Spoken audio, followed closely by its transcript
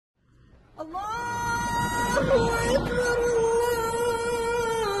بسم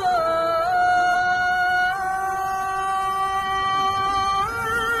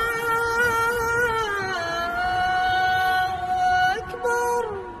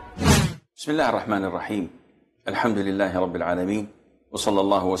الله الرحمن الرحيم. الحمد لله رب العالمين، وصلى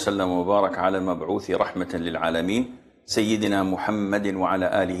الله وسلم وبارك على المبعوث رحمة للعالمين سيدنا محمد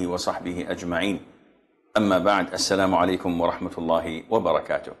وعلى آله وصحبه أجمعين. أما بعد، السلام عليكم ورحمة الله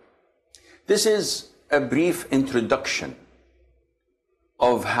وبركاته. This is a brief introduction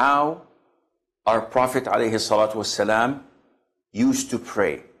of how our Prophet عليه الصلاة والسلام used to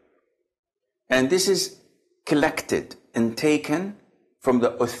pray. And this is collected and taken from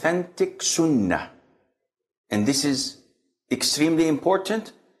the authentic sunnah. And this is extremely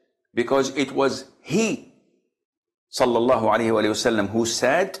important because it was he, sallallahu alayhi wa sallam, who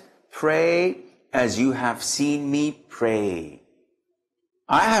said, "Pray as you have seen me pray."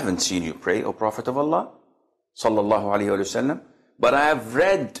 I haven't seen you pray, O Prophet of Allah, sallallahu alayhi wa sallam, but I have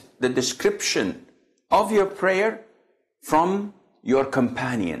read the description of your prayer from your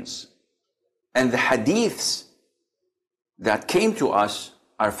companions. And the hadiths that came to us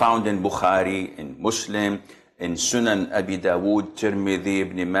are found in Bukhari, in Muslim, in Sunan Abi Dawood, Tirmidhi,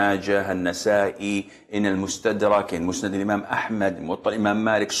 Ibn Majah, An-Nasa'i, in Al-Mustadrak, in Musnad Imam Ahmad, in Muwatta Imam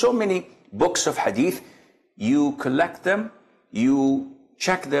Malik. So many books of hadith. You collect them, you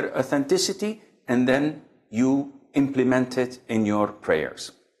check their authenticity, and then you implement it in your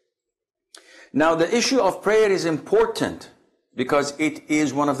prayers. Now, the issue of prayer is important because it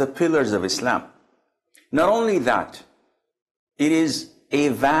is one of the pillars of Islam. Not only that, it is a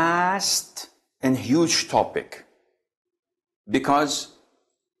vast and huge topic because,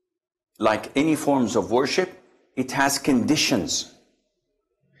 like any forms of worship, it has conditions.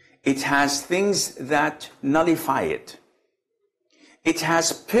 It has things that nullify it. It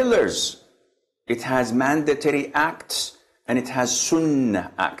has pillars. It has mandatory acts and it has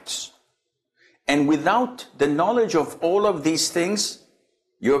sunnah acts. And without the knowledge of all of these things,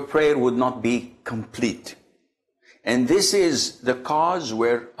 your prayer would not be complete. And this is the cause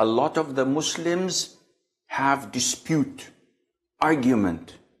where a lot of the Muslims have dispute,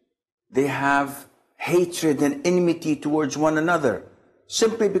 argument. They have hatred and enmity towards one another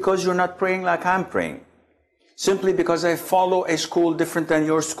simply because you're not praying like I'm praying. Simply because I follow a school different than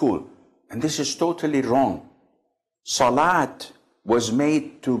your school. And this is totally wrong. Salat was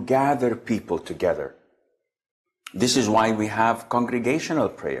made to gather people together. This is why we have congregational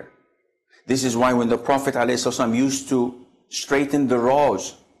prayer. This is why when the Prophet ﷺ used to straighten the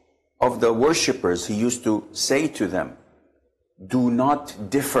rows of the worshippers, he used to say to them, do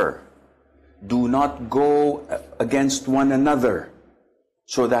not differ. Do not go against one another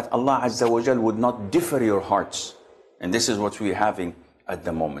so that Allah Azza wa Jal would not differ your hearts. And this is what we're having at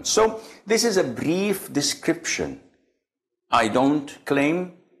the moment. So this is a brief description. I don't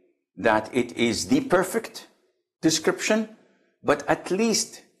claim that it is the perfect description, but at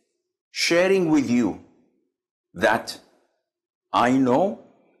least sharing with you that I know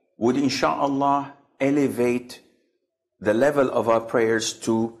would insha'Allah elevate the level of our prayers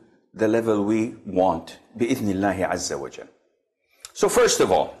to the level we want, bi'ithnillahi azza wa jal. So first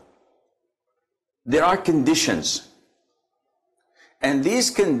of all, there are conditions. And these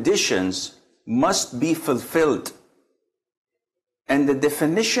conditions must be fulfilled. And the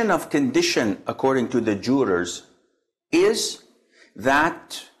definition of condition, according to the jurors, is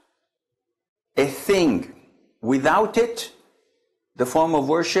that a thing, without it, the form of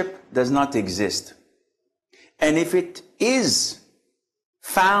worship does not exist. And if it is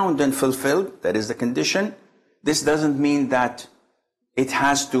found and fulfilled, that is the condition, this doesn't mean that it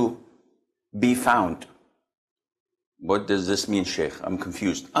has to be found. What does this mean, Sheikh? I'm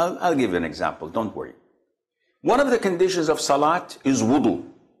confused. I'll give you an example, don't worry. One of the conditions of salat is wudu,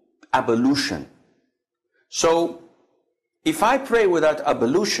 ablution. So, if I pray without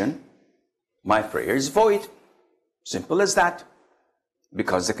ablution, my prayer is void. Simple as that.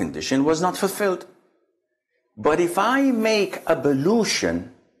 Because the condition was not fulfilled. But if I make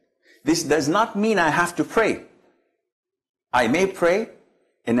ablution, this does not mean I have to pray. I may pray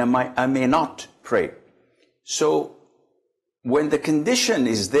and I may not pray. So when the condition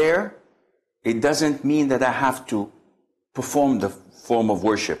is there, it doesn't mean that I have to perform the form of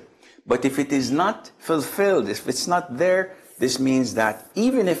worship. But if it is not fulfilled, if it's not there, this means that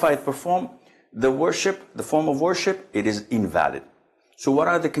even if I perform the worship, the form of worship, it is invalid. So what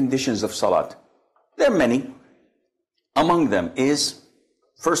are the conditions of salat? There are many. Among them is,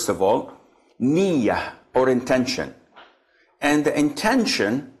 first of all, niyyah, or intention. And the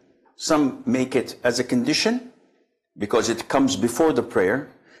intention, some make it as a condition because it comes before the prayer,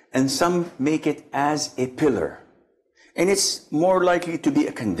 and some make it as a pillar. And it's more likely to be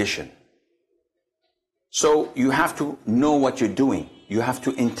a condition. So you have to know what you're doing. You have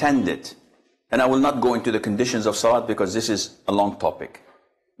to intend it. And I will not go into the conditions of Salat because this is a long topic.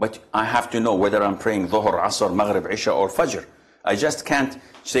 But I have to know whether I'm praying Dhuhr, Asr, Maghrib, Isha or Fajr. I just can't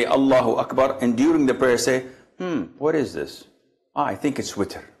say Allahu Akbar and during the prayer say, what is this? I think it's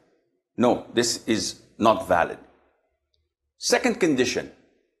witr. No, this is not valid. Second condition,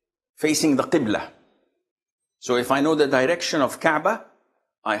 facing the Qibla. So if I know the direction of Kaaba,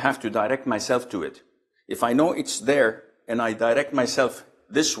 I have to direct myself to it. If I know it's there and I direct myself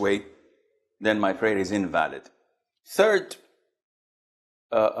this way, then my prayer is invalid. Third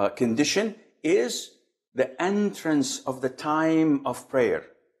condition is the entrance of the time of prayer.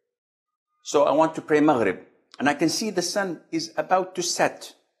 So I want to pray Maghrib, and I can see the sun is about to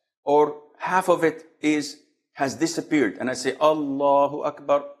set, or half of it has disappeared, and I say, Allahu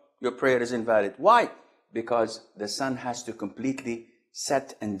Akbar, your prayer is invalid. Why? Because the sun has to completely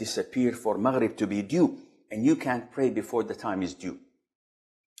set and disappear for Maghrib to be due, and you can't pray before the time is due.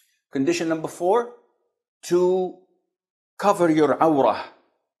 Condition number 4, to cover your awrah.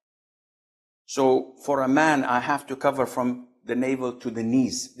 So for a man, I have to cover from the navel to the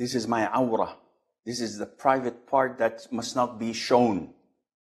knees. This is my awrah. This is the private part that must not be shown.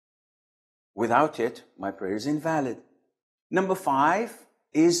 Without it, my prayer is invalid. Number 5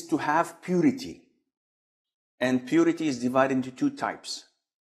 is to have purity. And purity is divided into 2 types.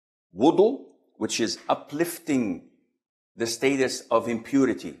 Wudu, which is uplifting the status of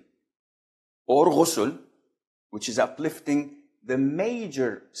impurity. Or ghusl, which is uplifting the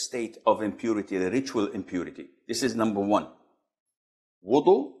major state of impurity, the ritual impurity. This is number 1.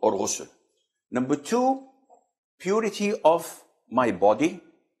 Wudu or ghusl. Number 2, purity of my body.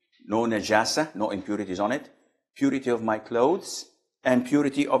 No najasa, no impurities on it. Purity of my clothes. And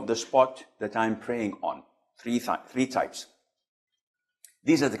purity of the spot that I'm praying on. 3 types.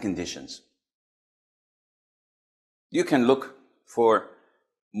 These are the conditions. You can look for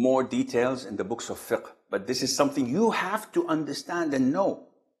more details in the books of fiqh, but this is something you have to understand and know.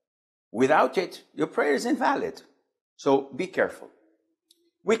 Without it, your prayer is invalid. So be careful.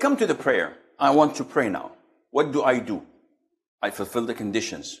 We come to the prayer. I want to pray now. What do? I fulfill the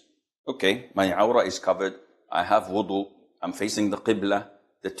conditions. Okay, my awrah is covered. I have wudu. I'm facing the qibla.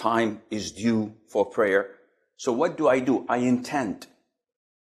 The time is due for prayer. So what do? I intend.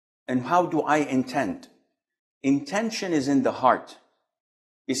 And how do I intend? Intention is in the heart.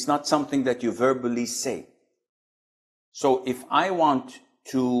 It's not something that you verbally say. So if I want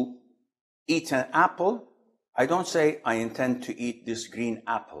to eat an apple, I don't say I intend to eat this green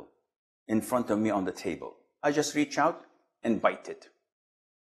apple in front of me on the table. I just reach out and bite it.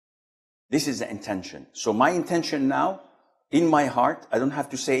 This is the intention. So my intention now, in my heart, I don't have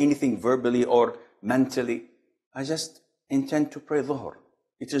to say anything verbally or mentally. I just intend to pray Dhuhr.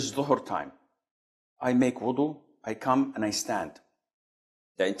 It is Dhuhr time. I make wudu, I come and I stand.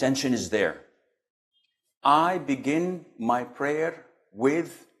 The intention is there. I begin my prayer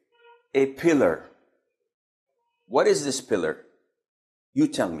with a pillar. What is this pillar? You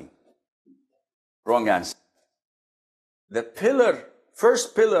tell me. Wrong answer. The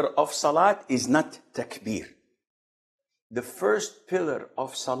first pillar of Salat is not takbir. The first pillar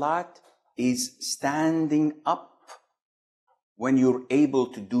of Salat is standing up when you're able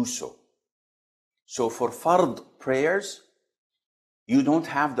to do so. So for fard prayers, you don't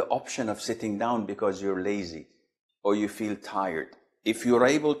have the option of sitting down because you're lazy or you feel tired. If you're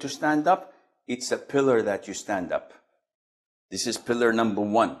able to stand up, it's a pillar that you stand up. This is pillar number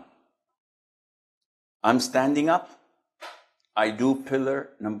 1. I'm standing up. I do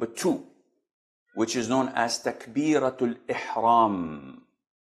pillar number 2, which is known as Takbiratul Ihram.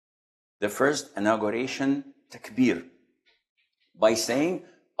 The first inauguration takbir, by saying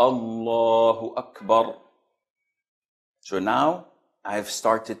Allahu Akbar. So now I have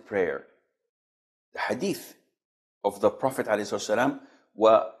started prayer. The hadith of the Prophet ﷺ,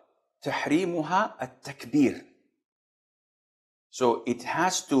 وَتَحْرِيمُهَا التَّكْبِيرِ. So it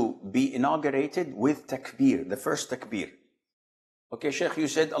has to be inaugurated with takbir, the first takbir. Okay, Sheikh, you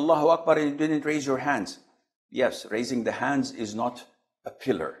said Allahu Akbar and you didn't raise your hands. Yes, raising the hands is not a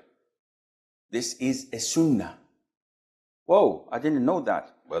pillar. This is a sunnah. Whoa, I didn't know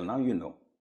that. Well, now you know.